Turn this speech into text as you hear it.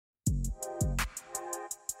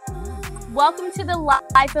Welcome to the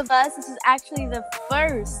Life of Us. This is actually the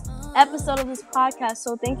first episode of this podcast,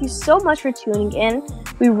 so thank you so much for tuning in.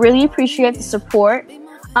 We really appreciate the support.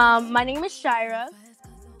 My name is Shira.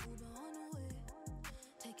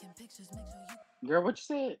 Girl, what you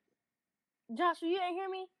said? Joshua, you didn't hear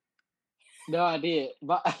me? No, I did.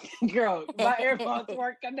 But girl, my earphones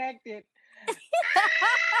weren't connected.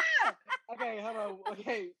 Okay, hold on.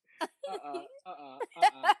 Okay.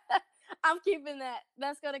 I'm keeping that.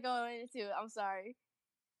 That's gonna go in too. I'm sorry.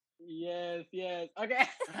 Yes. Okay.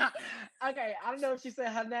 Okay, I don't know if she said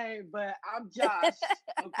her name, but I'm Josh.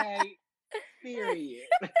 Okay. Period.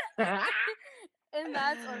 And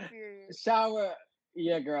that's on period. Shower.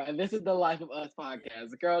 Yeah, girl. And this is the Life of Us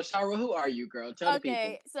podcast. Girl, Shower, who are you, girl? Tell the people.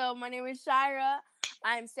 Okay, so my name is Shira.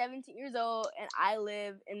 I'm 17 years old and I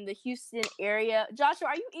live in the Houston area. Joshua,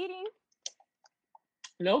 are you eating?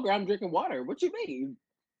 No, girl, I'm drinking water. What you mean?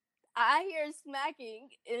 I hear smacking.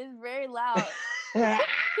 It is very loud. Bro,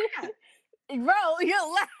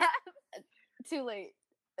 you laugh. Too late.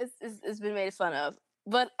 It's been made fun of.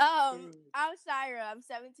 But I'm Shira. I'm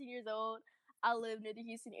 17 years old. I live near the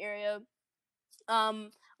Houston area.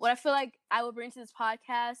 What I feel like I will bring to this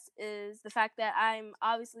podcast is the fact that I'm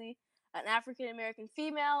obviously an African American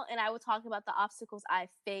female, and I will talk about the obstacles I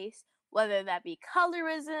face, whether that be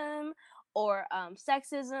colorism or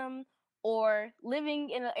sexism or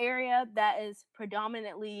living in an area that is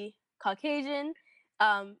predominantly Caucasian.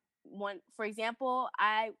 For example,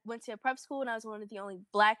 I went to a prep school and I was one of the only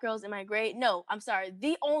black girls in my grade. No, I'm sorry,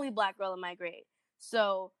 the only black girl in my grade.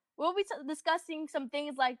 So we'll be discussing some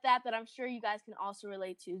things like that I'm sure you guys can also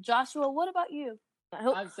relate to. Joshua, what about you?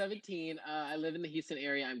 I'm 17. I live in the Houston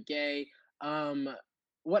area. I'm gay.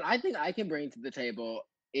 What I think I can bring to the table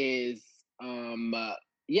is,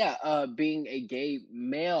 being a gay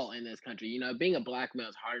male in this country. You know, being a black male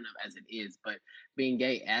is hard enough as it is, but being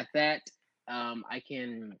gay at that, I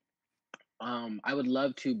can. I would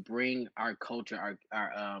love to bring our culture,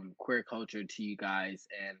 our queer culture, to you guys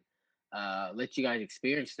and let you guys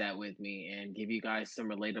experience that with me and give you guys some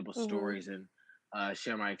relatable stories and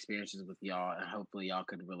share my experiences with y'all, and hopefully y'all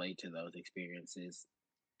could relate to those experiences.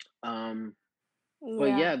 But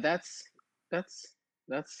yeah, that's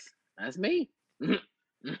me. That's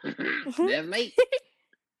me.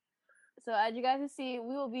 So as you guys can see,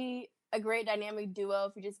 we will be a great dynamic duo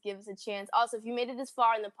if you just give us a chance. Also, if you made it this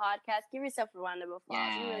far in the podcast, give yourself a round of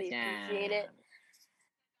applause. We really appreciate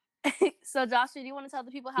it. So Joshua, do you want to tell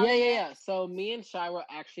the people how we met? Yeah. So me and Shira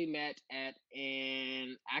actually met at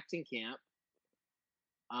an acting camp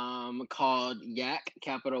called YAC,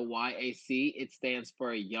 capital YAC. It stands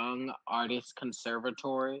for Young Artist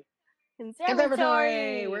Conservatory.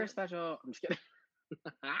 We're special. I'm just kidding.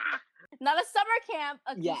 Not a summer camp,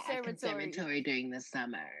 a conservatory during the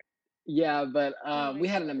summer. Yeah, but we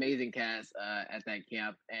had an amazing cast at that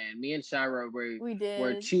camp, and me and Shira were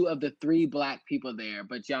two of the three black people there.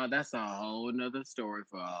 But y'all, that's a whole nother story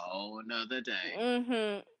for a whole nother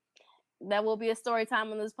day. That will be a story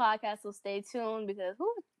time on this podcast, so stay tuned because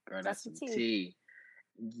girl, that's some tea.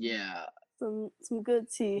 Yeah, some good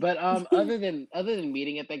tea. But other than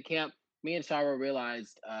meeting at that camp, me and Shira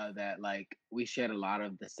realized that like we shared a lot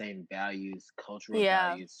of the same values, cultural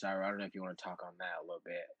values. Shira, I don't know if you want to talk on that a little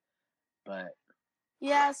bit, but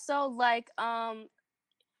yeah. So like I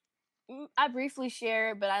briefly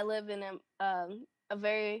shared, but I live in a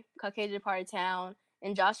very Caucasian part of town,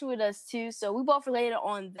 and Joshua does too. So we both related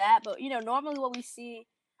on that. But you know, normally what we see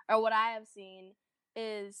or what I have seen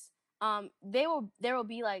is there will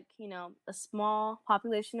be like, you know, a small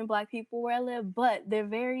population of black people where I live, but they're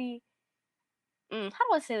very how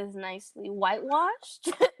do I say this nicely? Whitewashed.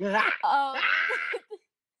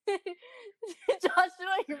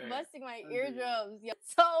 Joshua, you're busting my eardrums. Yeah.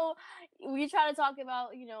 So we try to talk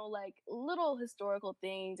about, you know, like little historical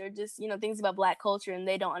things or just, you know, things about black culture, and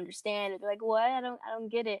they don't understand it. They're like, what? I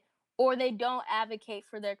don't get it. Or they don't advocate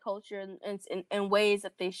for their culture in ways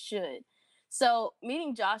that they should. So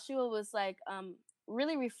meeting Joshua was like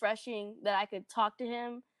really refreshing that I could talk to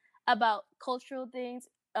him about cultural things,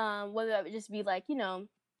 whether that would just be like, you know,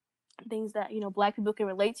 things that, you know, black people can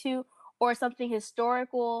relate to, or something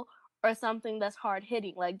historical, or something that's hard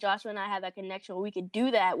hitting. Like Joshua and I had that connection where we could do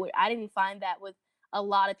that. Where I didn't find that with a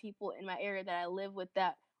lot of people in my area that I live with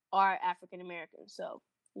that are African American. So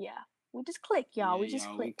yeah, we just click, y'all. We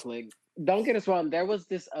click. Don't get us wrong. There was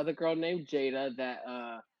this other girl named Jada that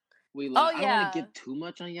we love. I don't want to get too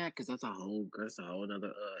much on because that's a whole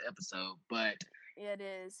other episode. But yeah, it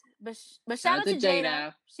is. But shout out to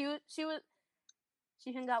Jada. She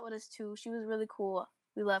hung out with us too. She was really cool.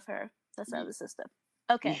 We love her. That's our other sister.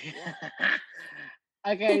 Okay.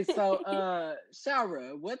 Okay, so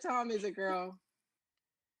Shara, what time is it, girl?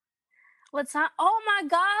 What time? Oh my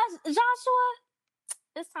gosh, Joshua!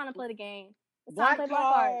 It's time to play the game. It's time to Black play Black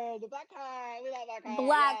Card. card, the black card. We love black card.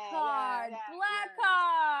 Black Yeah, yeah, Card. yeah, Black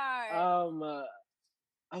yeah. Card.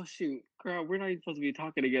 Oh shoot, girl, we're not even supposed to be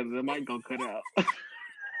talking together. The mic gonna cut out.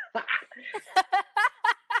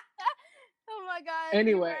 Oh my god, you're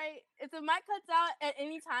Anyway, right. If the mic cuts out at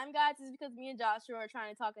any time, guys, it's because me and Joshua are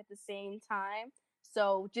trying to talk at the same time.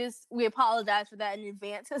 So we apologize for that in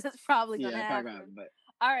advance because it's probably gonna yeah, probably happen. not, but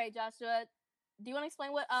All right, Joshua, do you want to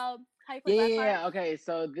explain what how you play yeah, Black yeah, Card? yeah. Okay,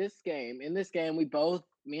 so in this game,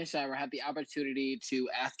 me and Shira, have the opportunity to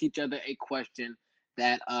ask each other a question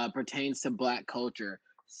that pertains to Black culture.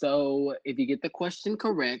 So if you get the question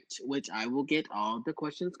correct, which I will get all the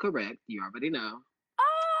questions correct, you already know.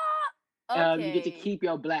 You get to Okay. keep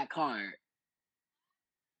your Black card.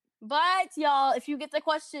 But y'all, if you get the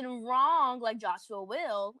question wrong, like Joshua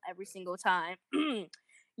will every single time,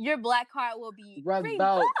 your Black Card will be Revoked,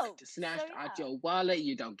 revoked. snatched So out yeah. your wallet.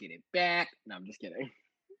 You don't get it back. No, I'm just kidding.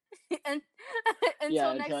 and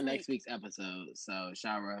Yeah, until until next next week. week's episode. So,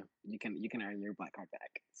 Shara, you can earn your Black card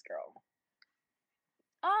back, this girl.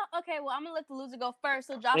 Oh, okay. Well, I'm gonna let the loser go first.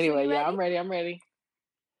 So, Joshua, Anyway, you yeah, ready? I'm ready. I'm ready.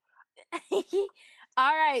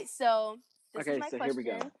 All right. So, this is Okay, my so here we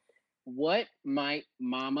question. go. What might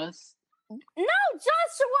mamas? No,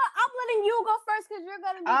 Joshua, I'm letting you go first because you're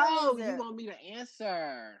gonna be the Oh, you loser. want me to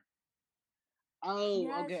answer? Oh,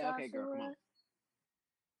 Yes, okay, girl, come Joshua.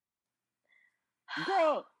 on,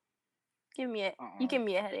 girl. You give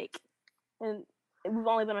me a headache, and we've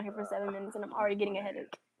only been on here for 7 minutes, and I'm already getting a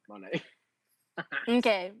headache. Monet.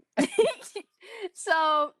 Okay.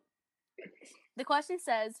 So the question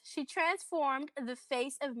says she transformed the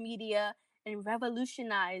face of media and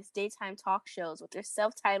revolutionized daytime talk shows with her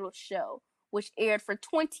self-titled show, which aired for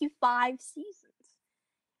 25 seasons.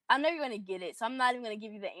 I know you're gonna get it, so I'm not even gonna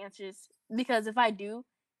give you the answers because if I do,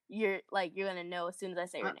 you're gonna know as soon as I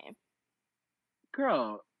say your name.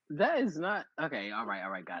 Girl, that is not okay. All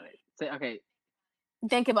right, got it. Say okay.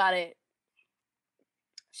 Think about it.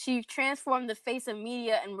 She transformed the face of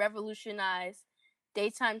media and revolutionized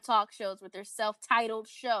daytime talk shows with her self-titled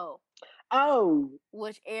show. Oh,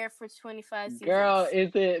 which aired for 25 seasons. Girl,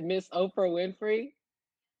 is it Miss Oprah Winfrey?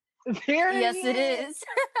 There Yes, it it is.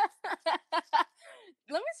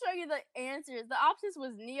 Let me show you the answers. The options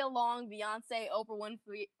was Nia Long, Beyonce, Oprah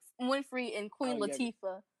Winfrey, and Queen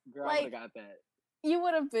Latifah. Girl, I would have got that. You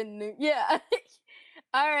would have been new. Yeah.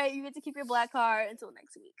 All right, you get to keep your Black card until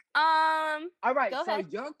next week. All right, go so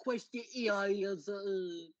ahead. your question is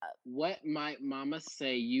what might mama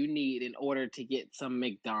say you need in order to get some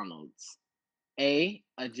McDonald's? A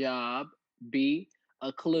job, B,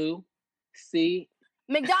 a clue, C,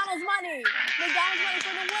 McDonald's money. McDonald's money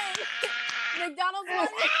for the win. McDonald's money.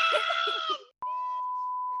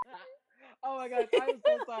 Oh my gosh, I'm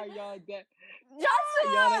so sorry, y'all.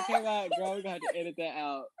 Joshua! That came out, girl. We're gonna have to edit that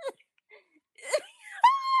out.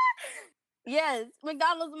 Yes,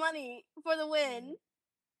 McDonald's money for the win.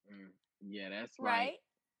 Yeah, that's right.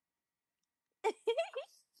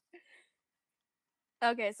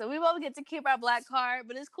 Okay, so we both get to keep our Black card,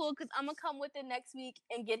 but it's cool because I'm gonna come with it next week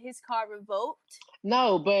and get his card revoked.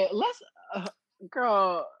 No, but let's,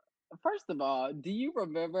 girl. First of all, do you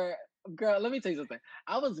remember, girl? Let me tell you something.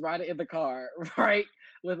 I was riding in the car, right,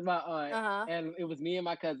 with my aunt, and it was me and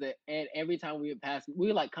my cousin. And every time we would pass, we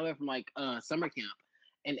were like coming from like summer camp,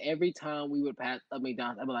 and every time we would pass a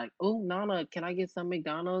McDonald's, I'd be like, "Oh, Nana, can I get some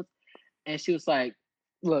McDonald's?" And she was like,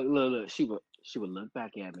 "Look." She would look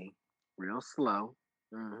back at me, real slow.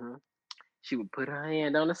 She would put her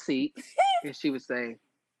hand on the seat, and she would say,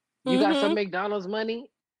 "You got some McDonald's money?"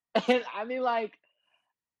 And I'd be like,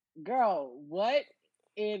 "Girl, what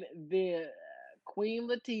in the Queen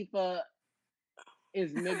Latifah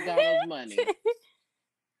is McDonald's money?"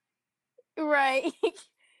 Right.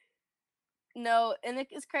 No, and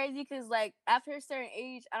it's crazy because like after a certain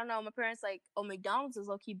age, I don't know, my parents like, oh, McDonald's is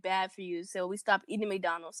low key bad for you, so we stopped eating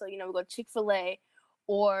McDonald's. So we go Chick-fil-A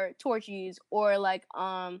or Torchy's or like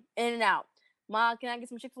In-N-Out. Mom, can I get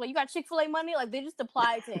some Chick-fil-A? You got Chick-fil-A money? Like they just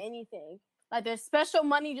apply to anything. Like there's special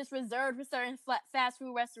money just reserved for certain fast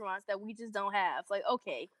food restaurants that we just don't have. Like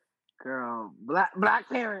okay, girl, black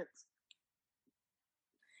parents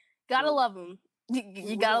gotta love them.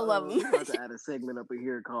 You gotta love them. We're about to add a segment up in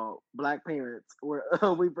here called Black Parents, where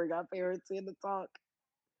we bring our parents in to talk.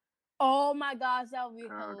 Oh my gosh, that would be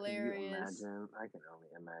Can hilarious. you imagine? I can only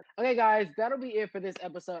imagine. Okay, guys, that'll be it for this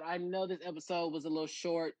episode. I know this episode was a little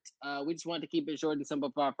short. We just wanted to keep it short and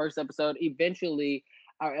simple for our first episode. Eventually,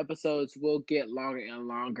 our episodes will get longer and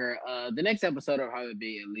longer. The next episode will probably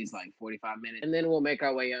be at least like 45 minutes, and then we'll make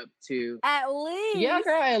our way up to At least. yeah,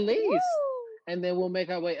 girl, at least. Woo! And then we'll make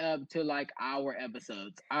our way up to like our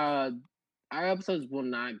episodes. Our episodes will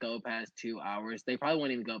not go past 2 hours. They probably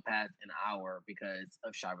won't even go past an hour because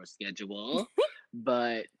of Shira's schedule.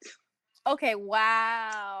 But okay,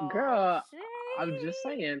 wow, girl, shit. I'm just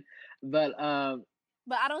saying. But I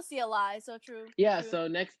don't see a lie. So true. yeah. True. So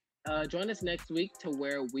next, join us next week to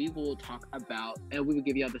where we will talk about and we will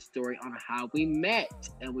give y'all the story on how we met,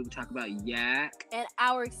 and we will talk about Yak and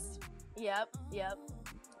our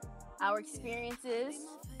our experiences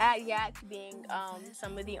at Yak, being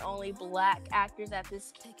some of the only Black actors at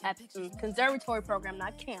this conservatory program,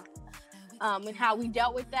 not camp, and how we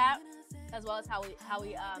dealt with that, as well as how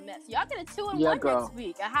we met. So y'all get a 2-in-1 next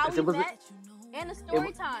week. How we met and a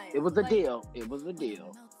story time. It was a deal. It was a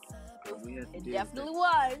deal. It definitely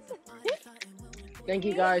was. Thank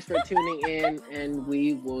you guys for tuning in, and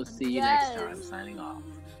we will see you next time. Signing off.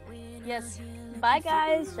 Yes. Bye,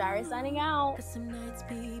 guys. Shira signing out.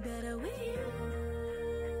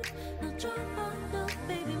 Not your fault, no,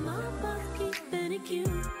 baby, my boss keep keeping it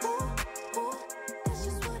cute.